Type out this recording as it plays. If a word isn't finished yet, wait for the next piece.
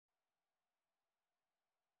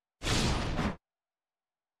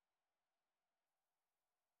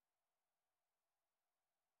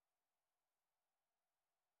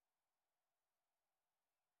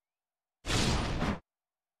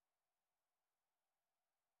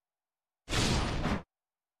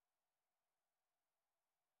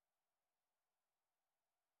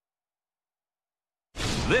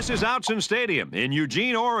This is Autzen Stadium in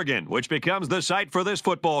Eugene, Oregon, which becomes the site for this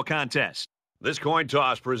football contest. This coin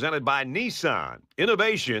toss presented by Nissan.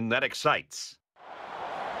 Innovation that excites.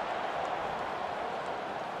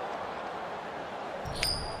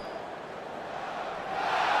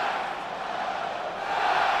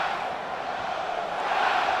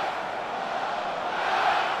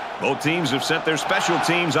 Both teams have sent their special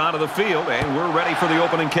teams onto the field, and we're ready for the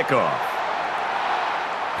opening kickoff.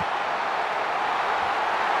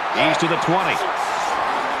 He's to the 20.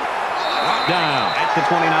 Down at the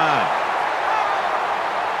 29.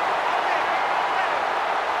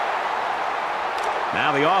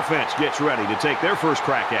 Now the offense gets ready to take their first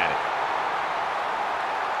crack at it.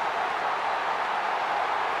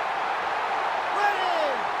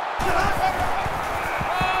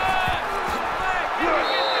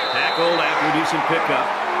 Tackled after a decent pickup.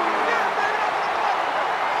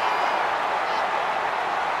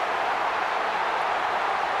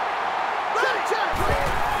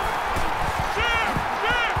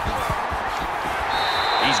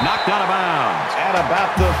 He's knocked out of bounds at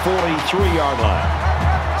about the 43-yard line.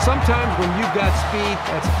 Sometimes when you've got speed,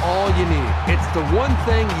 that's all you need. It's the one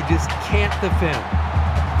thing you just can't defend.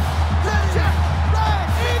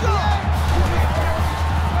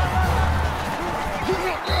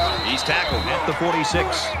 He's tackled at the 46.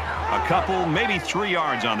 A couple, maybe 3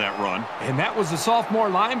 yards on that run. And that was the sophomore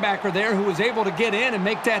linebacker there who was able to get in and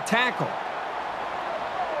make that tackle.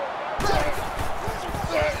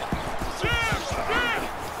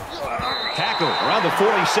 Tackle around the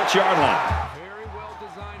 46-yard line. Very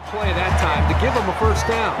well-designed play that time to give them a first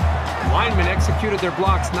down. The linemen executed their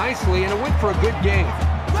blocks nicely, and it went for a good gain.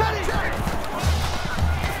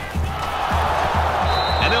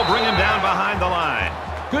 And they'll bring him down behind the line.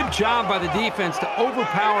 Good job by the defense to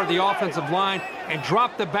overpower the offensive line and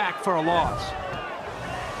drop the back for a loss.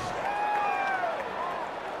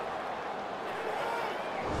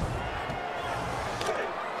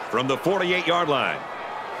 From the 48-yard line,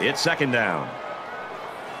 it's second down.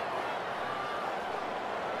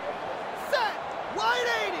 Set. Wide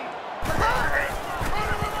 80.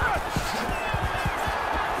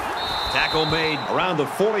 Tackle made around the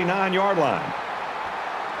 49-yard line.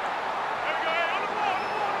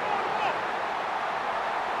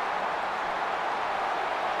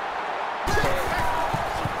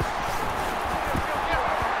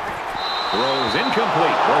 Throws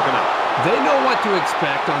incomplete, broken up. They know what to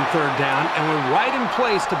expect on third down and were right in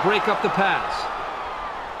place to break up the pass.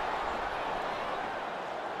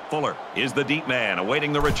 Fuller is the deep man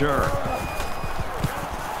awaiting the return.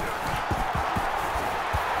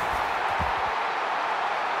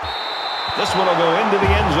 This one will go into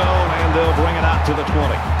the end zone, and they'll bring it out to the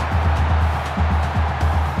 20.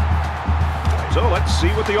 So let's see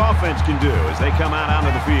what the offense can do as they come out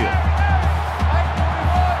onto the field.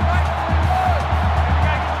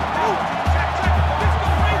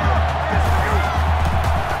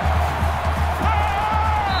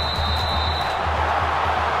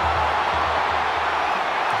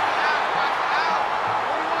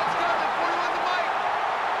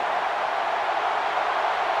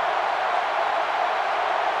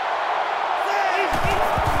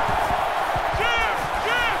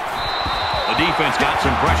 Defense got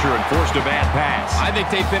some pressure and forced a bad pass. I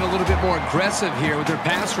think they've been a little bit more aggressive here with their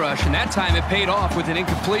pass rush, and that time it paid off with an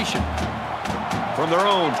incompletion. From their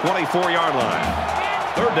own 24-yard line.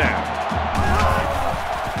 Third down.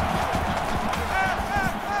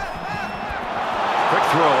 Quick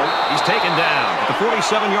throw. He's taken down at the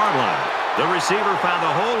 47-yard line. The receiver found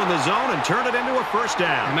the hole in the zone and turned it into a first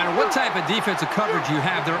down. No matter what type of defensive coverage you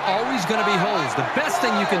have, there are always going to be holes. The best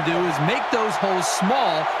thing you can do is make those holes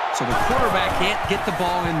small so the quarterback can't get the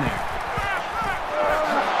ball in there.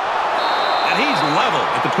 And he's level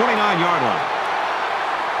at the 29-yard line.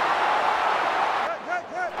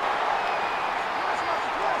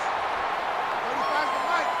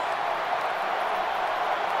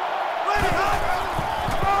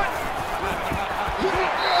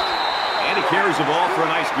 Carries the ball for a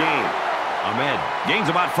nice gain. Ahmed gains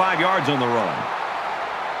about 5 yards on the run.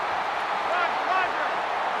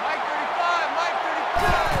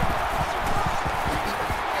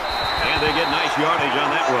 And they get nice yardage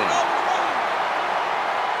on that run.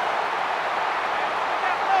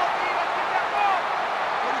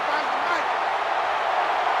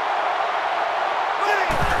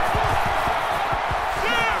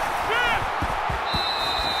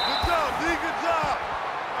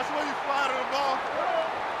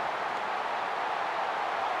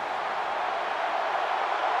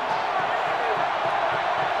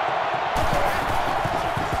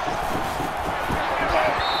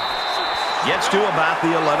 Gets to about the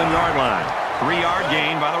 11-yard line. 3-yard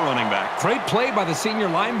gain by the running back. Great play by the senior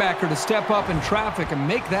linebacker to step up in traffic and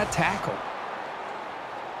make that tackle.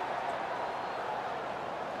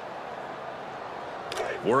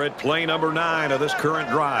 We're at play number 9 of this current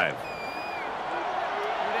drive.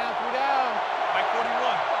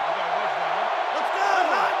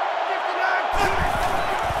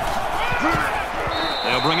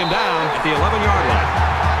 They'll bring him down at the 11-yard line.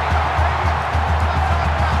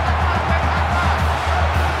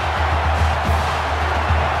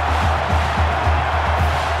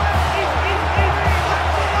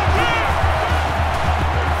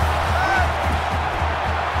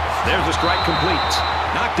 There's a strike complete.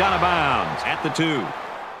 Knocked out of bounds at the 2.